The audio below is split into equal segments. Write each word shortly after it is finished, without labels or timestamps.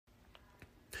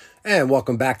And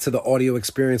welcome back to the audio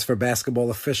experience for basketball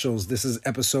officials. This is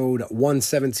episode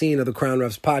 117 of the Crown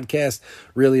Refs podcast.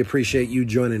 Really appreciate you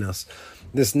joining us.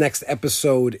 This next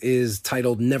episode is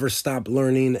titled Never Stop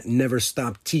Learning, Never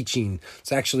Stop Teaching.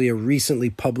 It's actually a recently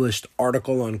published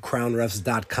article on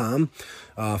crownrefs.com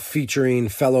featuring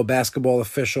fellow basketball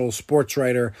official, sports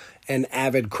writer, and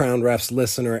avid Crown Refs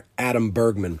listener Adam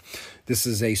Bergman. This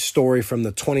is a story from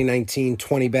the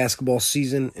 2019-20 basketball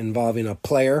season involving a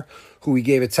player who he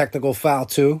gave a technical foul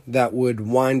to that would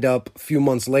wind up a few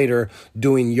months later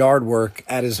doing yard work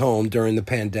at his home during the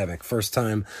pandemic. First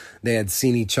time they had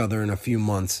seen each other in a few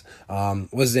months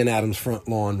was in Adam's front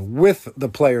lawn with the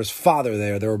player's father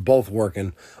there. They were both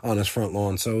working on his front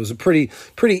lawn. So it was a pretty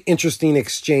interesting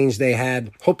exchange they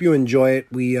had. Hope you enjoy it.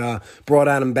 We brought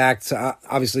Adam back to,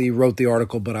 obviously he wrote the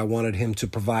article, but I wanted him to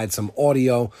provide some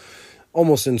audio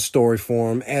almost in story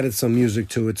form, added some music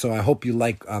to it. So I hope you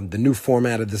like the new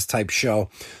format of this type show.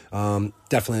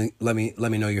 Definitely let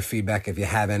me know your feedback if you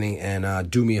have any,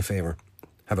 and do me a favor.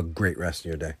 Have a great rest of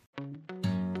your day.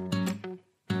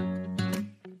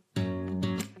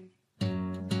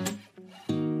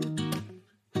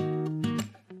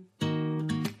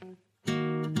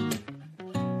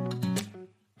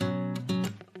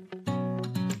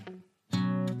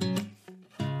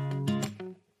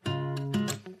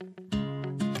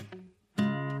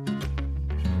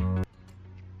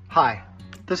 Hi,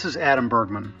 this is Adam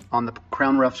Bergman on the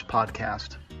Crown Refs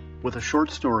podcast with a short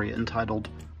story entitled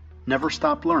Never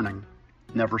Stop Learning,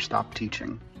 Never Stop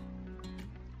Teaching.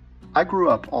 I grew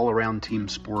up all around team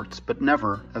sports, but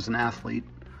never as an athlete,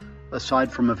 aside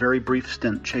from a very brief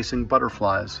stint chasing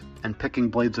butterflies and picking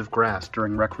blades of grass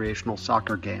during recreational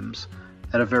soccer games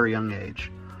at a very young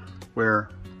age, where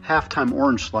halftime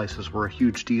orange slices were a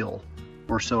huge deal,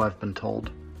 or so I've been told.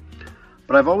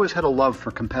 But I've always had a love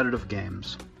for competitive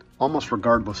games, almost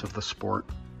regardless of the sport.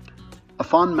 A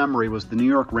fond memory was the New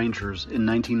York Rangers in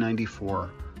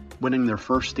 1994, winning their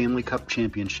first Stanley Cup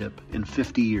championship in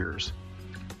 50 years,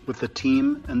 with the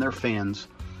team and their fans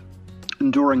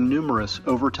enduring numerous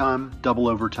overtime, double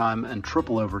overtime, and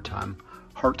triple overtime,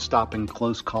 heart-stopping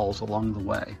close calls along the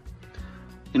way.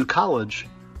 In college,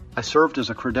 I served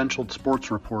as a credentialed sports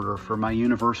reporter for my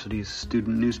university's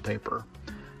student newspaper,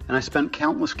 and I spent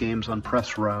countless games on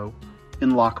press row,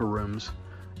 in locker rooms,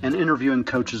 and interviewing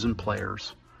coaches and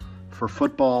players for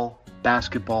football,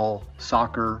 basketball,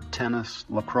 soccer, tennis,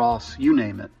 lacrosse, you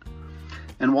name it.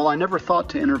 And while I never thought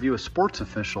to interview a sports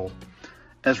official,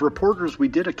 as reporters we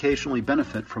did occasionally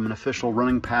benefit from an official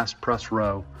running past press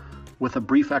row with a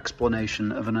brief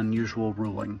explanation of an unusual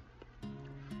ruling.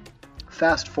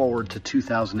 Fast forward to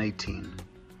 2018.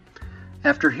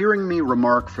 After hearing me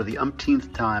remark for the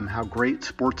umpteenth time how great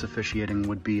sports officiating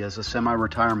would be as a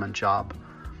semi-retirement job,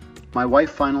 my wife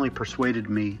finally persuaded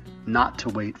me not to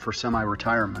wait for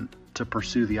semi-retirement to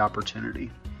pursue the opportunity.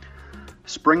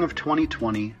 Spring of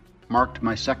 2020 marked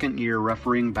my second year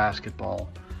refereeing basketball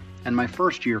and my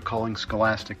first year calling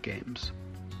scholastic games.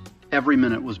 Every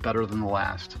minute was better than the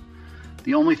last.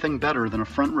 The only thing better than a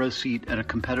front row seat at a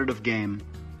competitive game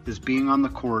is being on the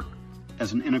court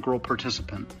as an integral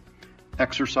participant,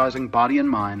 exercising body and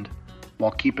mind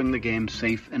while keeping the game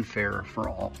safe and fair for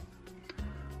all.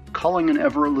 Calling an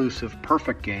ever-elusive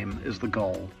perfect game is the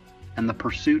goal, and the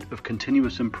pursuit of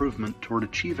continuous improvement toward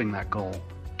achieving that goal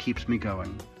keeps me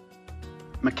going.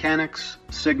 Mechanics,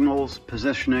 signals,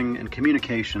 positioning, and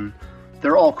communication,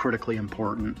 they're all critically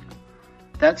important.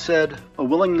 That said, a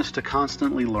willingness to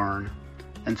constantly learn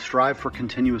and strive for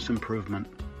continuous improvement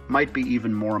might be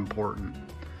even more important.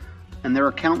 And there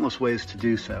are countless ways to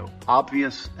do so,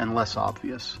 obvious and less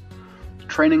obvious.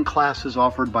 Training classes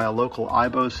offered by a local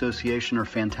IBO association are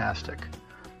fantastic.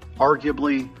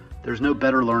 Arguably, there's no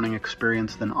better learning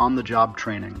experience than on-the-job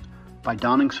training by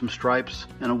donning some stripes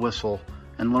and a whistle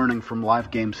and learning from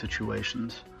live game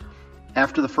situations.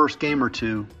 After the first game or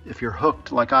two, if you're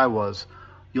hooked like I was,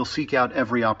 you'll seek out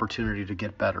every opportunity to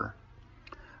get better.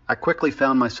 I quickly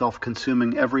found myself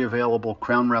consuming every available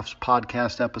Crown Refs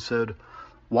podcast episode,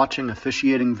 watching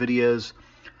officiating videos,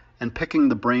 and picking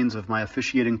the brains of my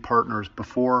officiating partners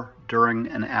before, during,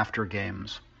 and after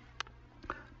games.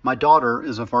 My daughter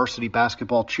is a varsity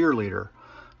basketball cheerleader,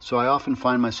 so I often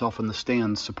find myself in the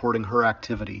stands supporting her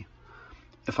activity.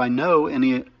 If I know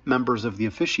any members of the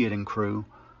officiating crew,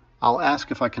 I'll ask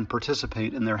if I can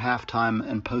participate in their halftime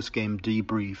and post-game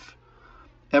debrief.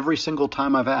 Every single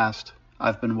time I've asked,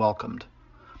 I've been welcomed.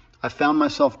 I found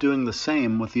myself doing the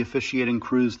same with the officiating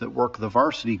crews that work the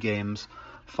varsity games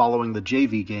following the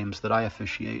JV games that I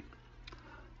officiate.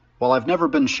 While I've never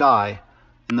been shy,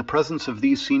 in the presence of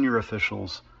these senior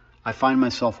officials, I find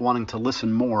myself wanting to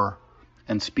listen more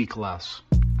and speak less.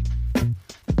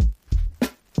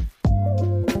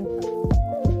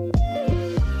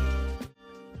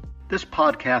 This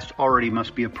podcast already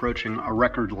must be approaching a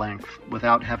record length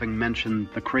without having mentioned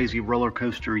the crazy roller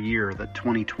coaster year that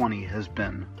 2020 has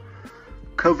been.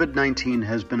 COVID-19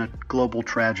 has been a global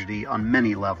tragedy on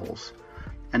many levels,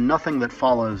 and nothing that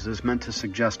follows is meant to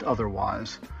suggest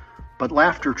otherwise, but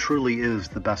laughter truly is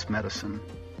the best medicine.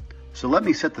 So let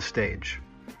me set the stage.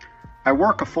 I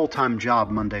work a full-time job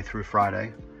Monday through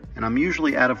Friday, and I'm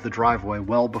usually out of the driveway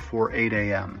well before 8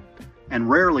 a.m., and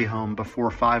rarely home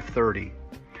before 5:30.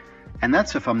 And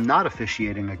that's if I'm not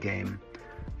officiating a game,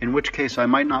 in which case I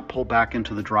might not pull back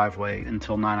into the driveway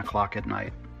until 9 o'clock at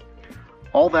night.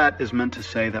 All that is meant to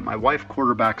say that my wife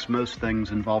quarterbacks most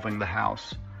things involving the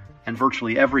house, and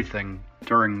virtually everything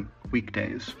during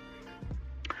weekdays.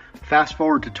 Fast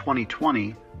forward to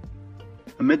 2020,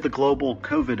 amid the global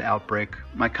COVID outbreak,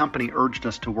 my company urged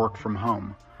us to work from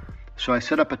home, so I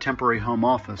set up a temporary home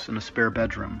office in a spare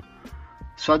bedroom.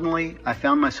 Suddenly, I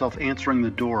found myself answering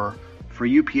the door for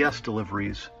UPS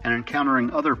deliveries and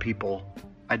encountering other people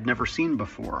I'd never seen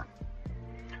before.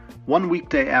 One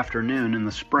weekday afternoon in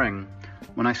the spring,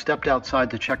 when I stepped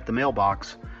outside to check the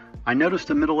mailbox, I noticed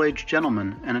a middle-aged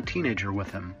gentleman and a teenager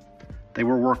with him. They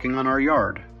were working on our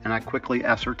yard, and I quickly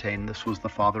ascertained this was the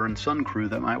father and son crew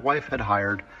that my wife had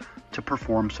hired to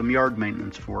perform some yard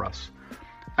maintenance for us.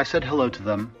 I said hello to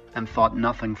them and thought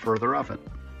nothing further of it.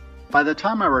 By the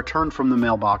time I returned from the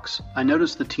mailbox, I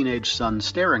noticed the teenage son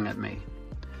staring at me.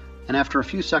 And after a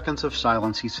few seconds of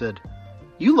silence, he said,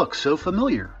 "You look so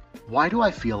familiar. Why do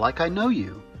I feel like I know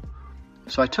you?"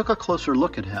 So I took a closer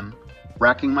look at him,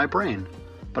 racking my brain,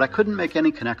 but I couldn't make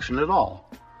any connection at all.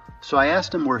 So I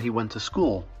asked him where he went to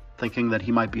school, thinking that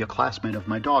he might be a classmate of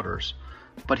my daughter's,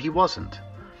 but he wasn't.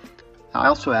 I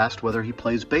also asked whether he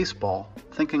plays baseball,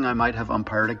 thinking I might have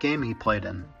umpired a game he played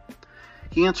in.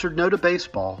 He answered no to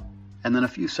baseball, and then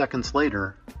a few seconds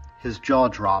later, his jaw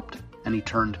dropped and he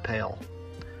turned pale.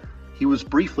 He was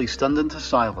briefly stunned into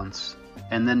silence,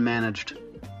 and then managed,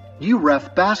 "You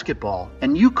ref basketball,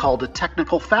 and you called a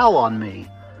technical foul on me."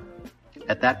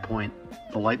 At that point,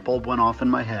 the light bulb went off in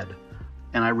my head,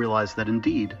 and I realized that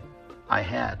indeed, I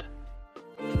had.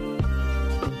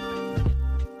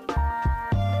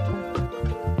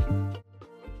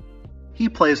 He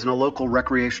plays in a local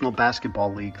recreational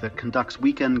basketball league that conducts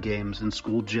weekend games in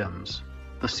school gyms.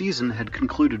 The season had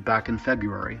concluded back in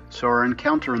February, so our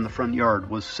encounter in the front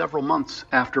yard was several months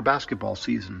after basketball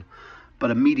season, but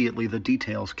immediately the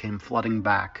details came flooding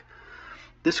back.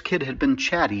 This kid had been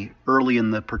chatty early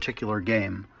in the particular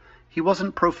game. He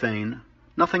wasn't profane,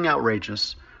 nothing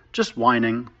outrageous, just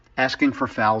whining, asking for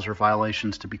fouls or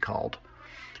violations to be called.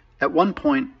 At one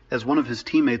point, as one of his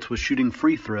teammates was shooting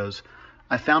free throws,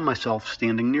 I found myself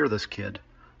standing near this kid,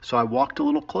 so I walked a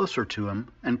little closer to him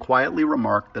and quietly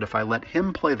remarked that if I let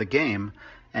him play the game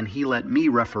and he let me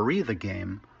referee the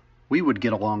game, we would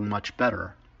get along much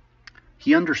better.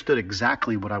 He understood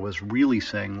exactly what I was really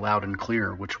saying loud and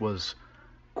clear, which was,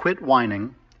 "Quit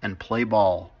whining and play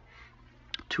ball."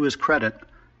 To his credit,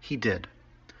 he did.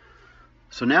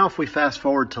 So now if we fast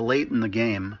forward to late in the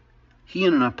game, he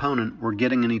and an opponent were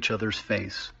getting in each other's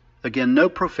face. Again, no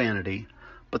profanity,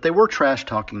 but they were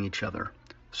trash-talking each other.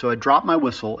 So I dropped my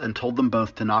whistle and told them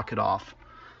both to knock it off.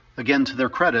 Again, to their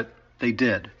credit, they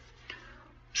did.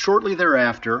 Shortly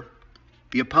thereafter,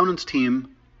 the opponent's team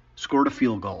scored a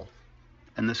field goal,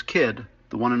 and this kid,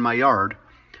 the one in my yard,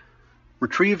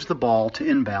 retrieves the ball to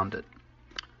inbound it.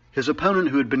 His opponent,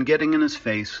 who had been getting in his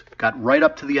face, got right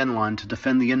up to the end line to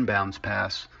defend the inbounds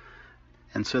pass,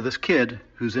 and so this kid,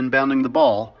 who's inbounding the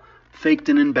ball, faked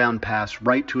an inbound pass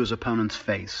right to his opponent's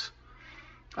face.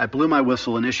 I blew my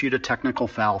whistle and issued a technical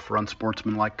foul for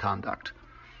unsportsmanlike conduct.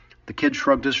 The kid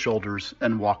shrugged his shoulders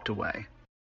and walked away.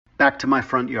 Back to my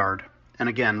front yard, and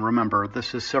again, remember,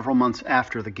 this is several months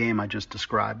after the game I just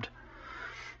described.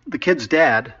 The kid's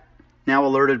dad, now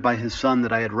alerted by his son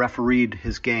that I had refereed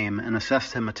his game and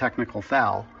assessed him a technical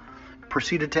foul,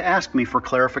 proceeded to ask me for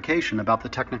clarification about the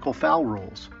technical foul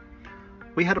rules.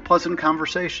 We had a pleasant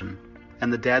conversation,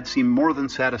 and the dad seemed more than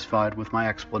satisfied with my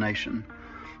explanation,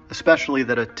 especially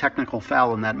that a technical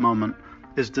foul in that moment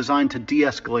is designed to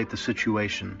de-escalate the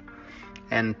situation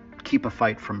and keep a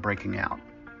fight from breaking out.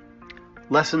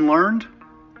 Lesson learned?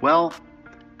 Well,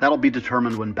 that'll be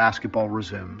determined when basketball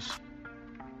resumes.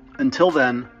 Until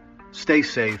then, stay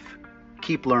safe,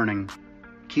 keep learning,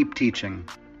 keep teaching,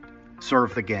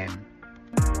 serve the game.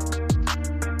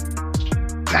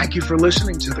 Thank you for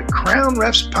listening to the Crown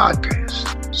Refs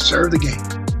Podcast. Serve the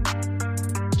game.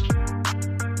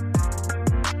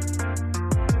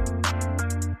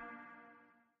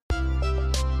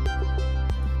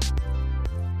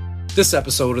 This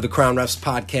episode of the Crown Refs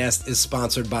Podcast is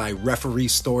sponsored by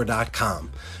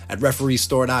RefereeStore.com. At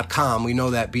RefereeStore.com, we know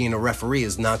that being a referee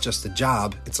is not just a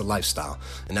job, it's a lifestyle.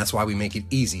 And that's why we make it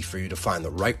easy for you to find the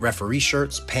right referee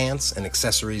shirts, pants, and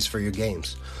accessories for your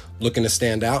games. Looking to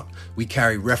stand out? We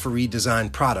carry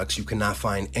referee-designed products you cannot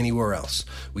find anywhere else.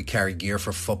 We carry gear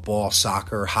for football,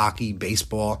 soccer, hockey,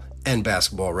 baseball, and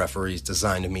basketball referees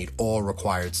designed to meet all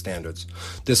required standards.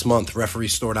 This month,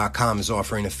 RefereeStore.com is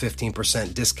offering a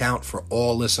 15% discount for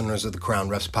all listeners of the Crown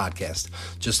Refs Podcast.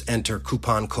 Just enter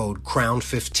coupon code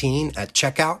CROWN15 at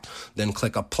checkout, then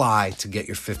click Apply to get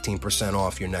your 15%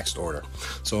 off your next order.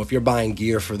 So if you're buying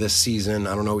gear for this season,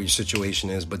 I don't know what your situation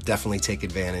is, but definitely take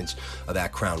advantage of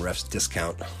that Crown Refs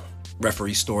discount.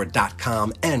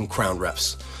 RefereeStore.com and Crown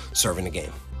Refs, serving the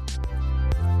game.